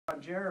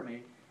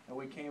Jeremy, and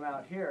we came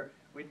out here,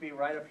 we'd be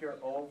right up here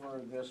over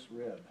this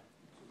rib.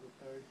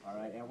 All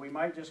right, and we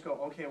might just go,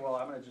 okay, well,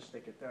 I'm gonna just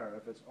stick it there.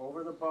 If it's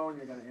over the bone,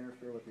 you're gonna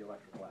interfere with the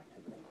electrical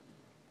activity.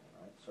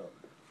 All right, so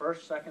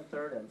first, second,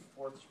 third, and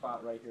fourth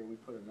spot right here, we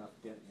put enough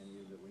dent in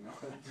you that we know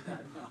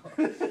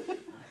that's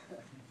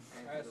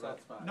not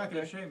now. You're not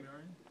gonna shame me,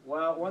 are you?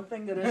 Well, one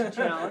thing that is a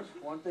challenge,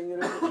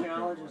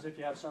 is if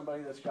you have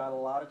somebody that's got a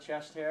lot of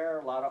chest hair,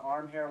 a lot of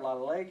arm hair, a lot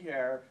of leg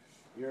hair,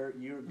 you're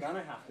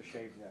gonna have to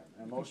shave them.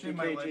 And most shave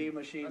my Ecg leg.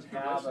 machines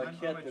That's have good. a On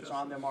kit my that's chest.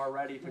 on them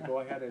already to go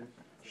ahead and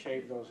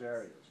shave those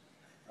areas.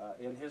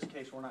 In his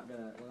case, we're not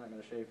gonna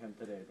shave him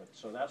today, but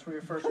so that's where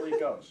your first lead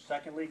goes.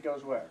 Second lead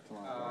goes where?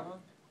 Lateral,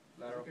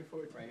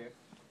 right here.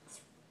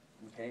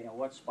 Okay, and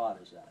what spot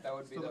is that? That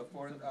would be the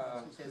fourth,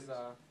 his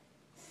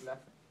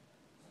left.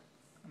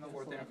 On the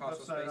Fourth left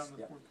intercostal side space. on the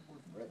Yep. fourth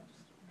Right.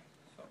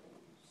 So,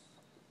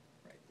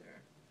 right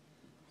there.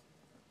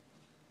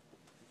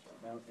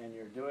 Now, and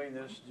you're doing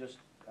this just,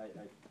 I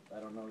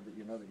don't know that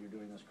you know that you're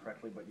doing this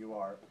correctly, but you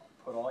are.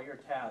 Put all your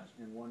tabs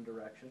in one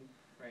direction.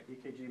 Right.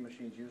 EKG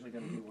machine's usually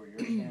gonna be where you're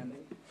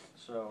standing,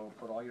 so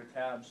put all your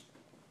tabs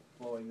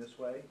flowing this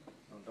way.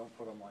 No, don't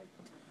put them like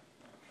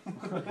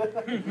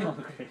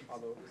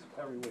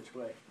every which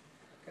way.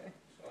 Okay,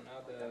 so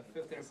now the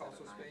fifth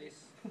intercostal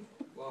space.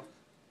 Well,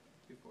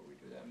 before we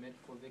do that,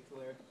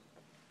 mid-clavicular.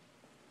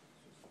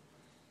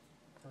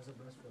 How's the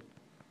breast foot?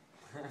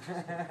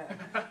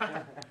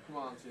 Come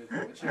on,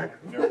 dude. Sure.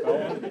 So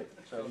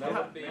So no,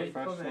 that would be,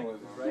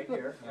 Professionalism. right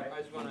here, I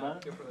right? just wanna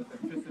go for the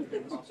fifth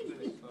intercostal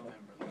space, so.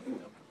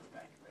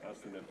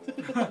 That's the nipple.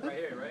 Right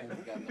here, right?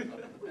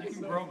 You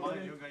can grow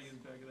mine, you gotta use the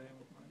back of the hand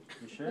with mine.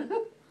 You should?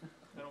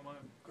 I don't mind.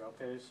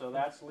 Okay, so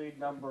that's lead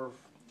number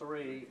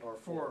 3 or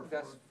 4.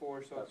 That's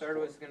four, so That's third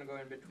four. was gonna go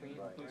in between,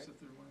 Right. Place right? it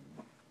through mine.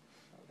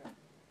 Okay.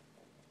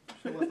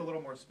 Should've left a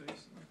little more space, if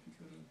you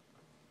could've.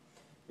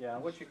 Yeah,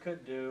 what you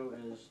could do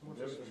is,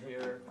 this is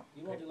here,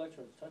 You want the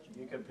electrodes touching.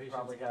 you could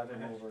probably have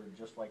him over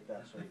just like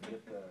that, so you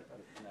get the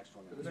next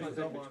one So in. this one's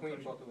in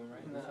between both of them,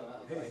 right? No,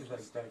 So- patients like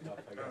stacked up,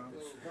 I got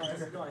this.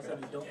 No, I said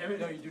you don't.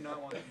 No, you do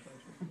not want it.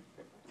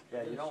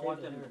 Yeah, you don't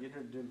want them, you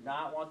do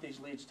not want these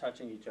leads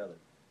touching each other.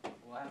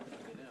 What happened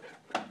to them?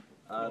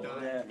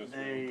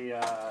 They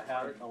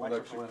have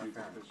electrical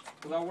interference.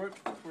 Will that work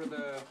for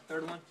the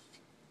third one?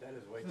 That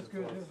is way That's too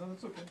good, close. yeah, no,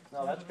 that's okay.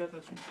 No, that's good.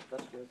 That's-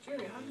 That's good.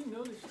 Jerry, how do you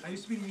know this? I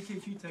used to be an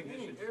EKG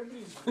technician.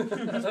 Everybody's.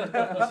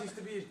 This used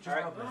to be his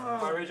Alright,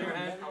 job. raise your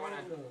hand, I wanna I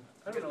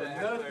get don't the know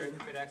axillary,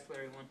 nothing.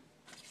 mid-axillary one.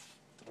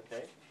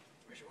 Okay.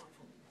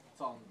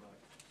 It's all in the back.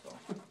 So,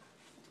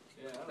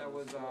 Yeah. that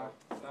was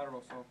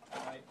lateral, so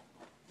right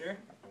here.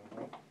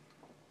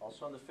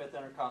 Also in the fifth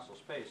intercostal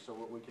space, so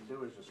what we can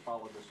do is just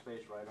follow this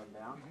space right on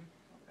down,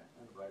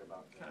 and right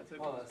about there. Kind of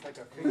Well, that's like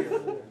a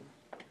figure.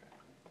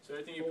 So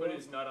everything you put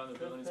is not on the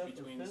building, it's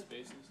between the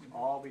spaces.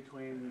 All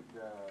between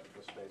the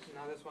spaces.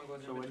 Now this one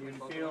goes So in when you between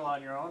both of feel them.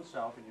 on your own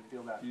self and you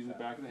feel that, Use the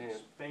back of the hand.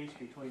 space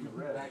between the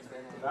ribs, Back of the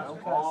hand.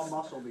 that's all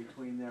muscle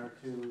between there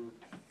to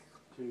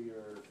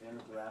your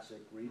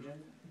interthoracic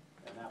region,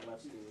 and that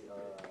lets the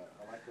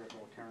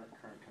electrical current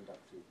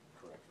conduct through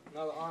correctly.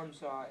 Now the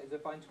arms, is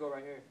it fine to go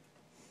right here?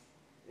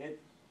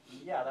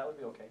 Yeah, that would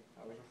be okay.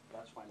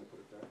 That's fine to put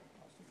it there.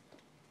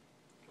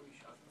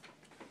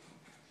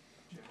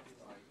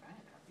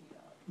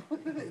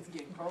 It's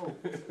getting cold.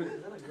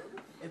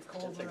 It's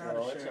cold It's a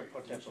girl, it's a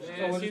potential. Yeah,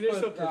 So we'll see, just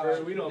they're so put,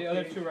 perverted, we don't the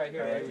other pay. two right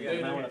here, right? Yeah,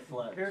 you might want to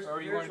flex.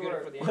 Or you wanna get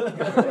it for the end?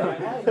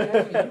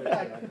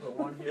 Put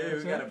one Yeah, here.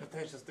 we got a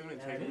potential student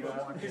And taking you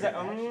got one He's here.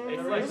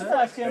 like,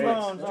 Flex your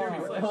bones,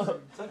 Jeremy, flex.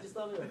 That's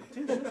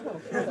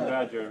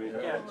bad, Jeremy.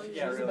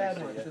 Yeah, really.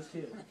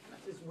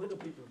 It's widow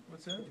people.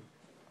 What's that?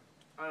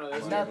 I don't know,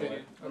 that's your Nothing.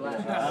 opinion.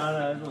 Relax. Well,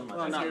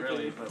 That's not your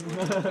really, opinion. but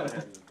we'll go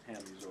ahead and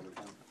hand these over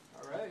to him.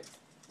 alright.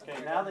 Okay,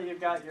 now that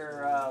you've got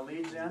your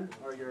leads in,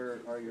 or your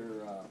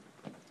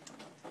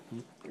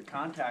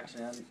contacts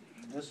in,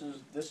 this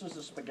is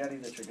the spaghetti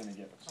that you're gonna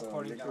get. So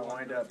According you're to gonna what?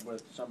 wind up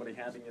with somebody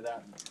handing you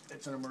that.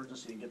 It's an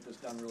emergency, get this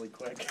done really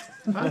quick.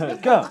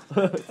 Go.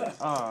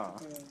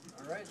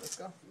 Alright, let's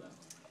go.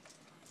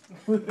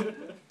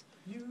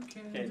 You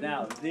can. Okay,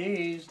 now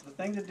these, the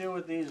thing to do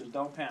with these is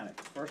don't panic.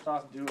 First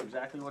off, do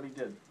exactly what he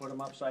did. Put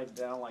them upside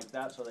down like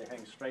that so they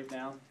hang straight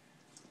down.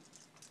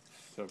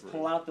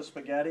 Pull out the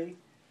spaghetti,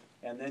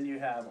 and then you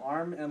have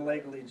arm and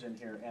leg leads in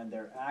here, and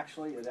it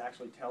actually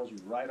tells you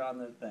right on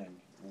the thing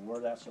where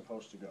that's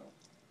supposed to go.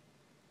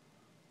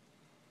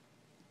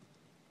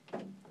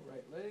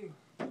 Right leg.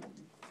 Do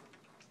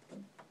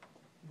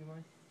you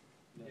mind?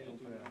 Yeah, Don't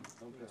do put it that. on,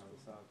 don't put it on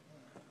the sock.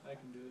 I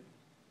can do it.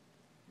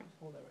 Just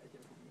hold that right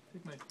there for me.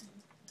 Take my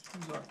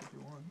shoes off if you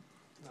want.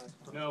 No, it's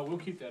fine. No, we'll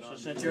keep that So on.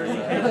 since you're an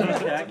EKG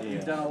tech,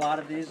 you've done a lot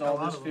of these, all A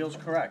lot this of feels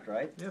them. correct,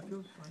 right? Yeah,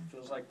 feels fine.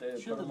 Feels like they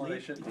put them where they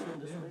should be.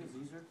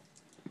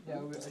 Yeah, I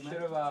should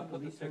have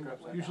put the sticker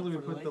upside down. Usually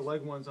we put the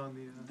leg ones on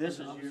the. This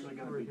is usually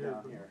gonna be Right here,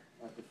 down but- here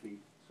at the feet,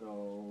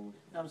 so.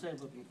 I'm saying,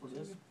 but for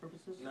this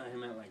purposes? No, he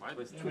meant like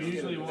twist. We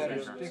usually won't Better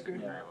do sticker.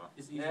 Yeah.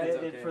 It's Yeah, easier,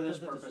 it's okay. for this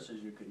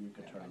purposes, you could I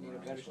turn need a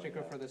around better just like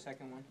sticker that. for the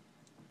second one.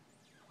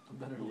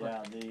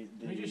 Yeah, Can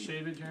you just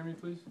shave it, Jeremy,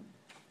 please?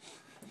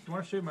 If you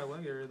wanna shave my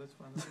leg area, that's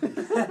fine.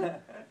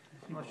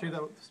 If you wanna shave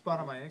that spot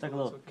on my ankle, It's like a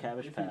that's little okay.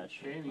 cabbage patch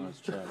Jamie. on his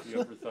chest.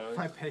 The upper thigh.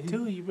 My pay.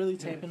 Dude, you really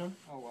taping them?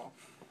 Oh, wow.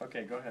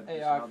 Okay, go ahead. Hey,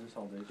 Just- I'll just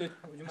hold these. Dude,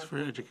 would you It's mind? for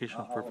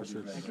educational I'll hold these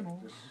purposes. right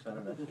there. Just set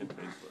it up. In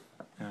Facebook.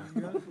 Yeah.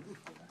 You got it?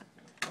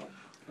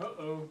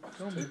 Uh-oh.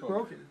 Don't Tape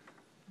broke it.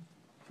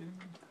 Kidding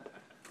me?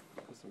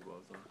 Put some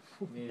gloves on.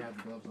 You need to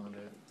have gloves on,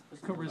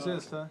 dude. Couldn't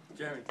resist, huh?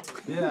 Jeremy.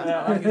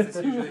 Yeah. How long is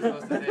this usually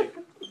supposed to take?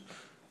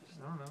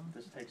 I don't know.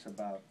 This takes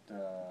about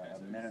a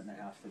minute and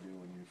a half to do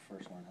when you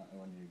first learn how,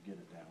 when you get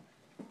it down.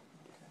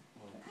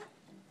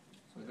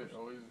 So they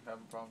always have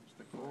a problem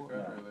sticking like Yeah.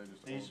 that, or are they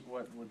just These,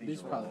 old? what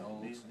These are probably old.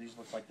 old. These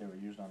look like they were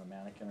used on a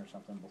mannequin or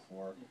something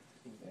before,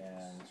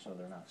 and so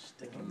they're not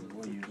sticking.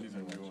 We'll use These new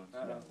are new ones.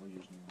 ones. Yeah, we'll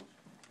use new ones.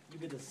 You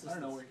get I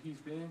don't know where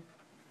he's been.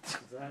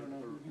 I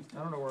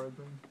don't know where I've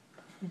been.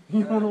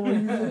 In the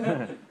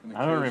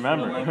I don't cage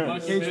remember. A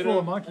cage full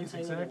of monkeys,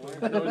 exactly.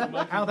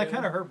 Ow, that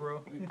kinda hurt,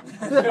 bro.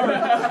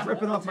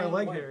 Ripping off my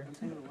leg hair.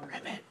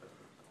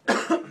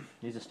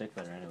 Needs a stick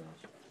better anyways.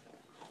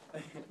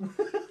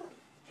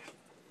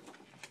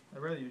 I'd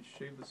rather you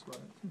shave the spot.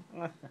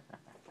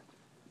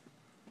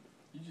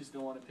 You just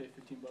don't want to pay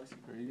 $15.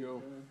 There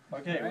you go.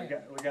 Okay,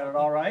 we got it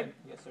all right?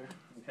 Yes, sir.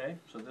 Okay,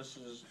 so this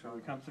is, so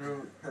we come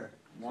through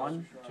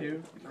 1,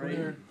 2,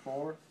 3,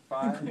 4,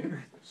 5,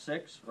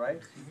 6,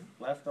 right?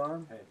 Left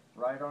arm,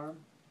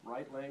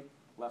 right leg,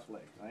 left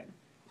leg, right?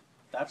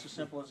 That's as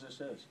simple as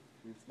this is.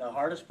 The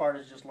hardest part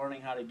is just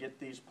learning how to get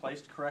these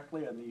placed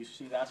correctly, and you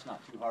see that's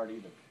not too hard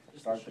either.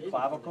 Start at the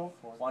clavicle,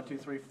 1, 2,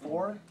 3,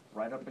 4,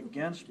 right up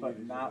against, but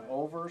not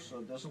over,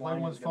 so this The line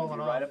line one's is gonna be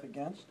falling right off. up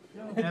against.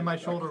 And my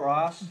shoulder.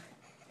 Across,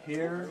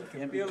 here,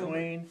 in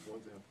between,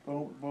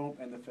 boom, boom,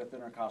 and the fifth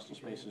intercostal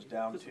space is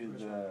down to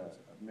the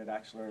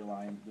mid-axillary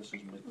line. This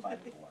is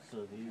mid-clavicle line.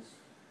 So these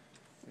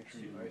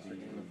should be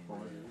the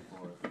fourth,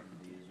 and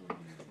these will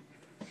be,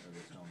 so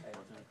this one,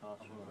 fourth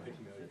intercostal, and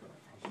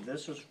fifth.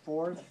 This is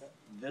fourth,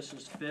 this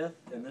is fifth,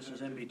 and this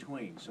is in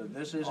between. So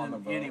this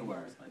isn't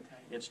anywhere.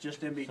 It's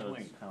just in So between.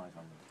 it's kinda like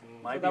on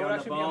Might So that be would on the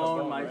actually be on the bone,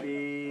 bone, might right?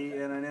 be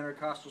in an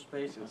intercostal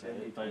space, it's in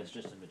the, but between. it's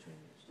just in between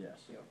these.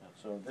 Yes.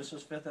 So this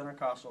is fifth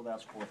intercostal,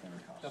 that's fourth That's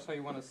intercostal. why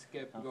you want to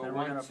skip. Go And we're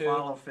 1, gonna 2,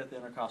 follow fifth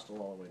intercostal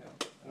all the way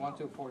down. 1,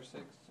 2, 4, 6,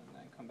 and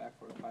then come back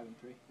for 5 and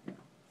 3.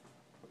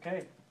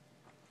 Okay,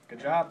 good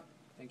job.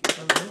 Thank you.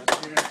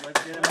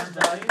 Let's get it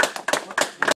done.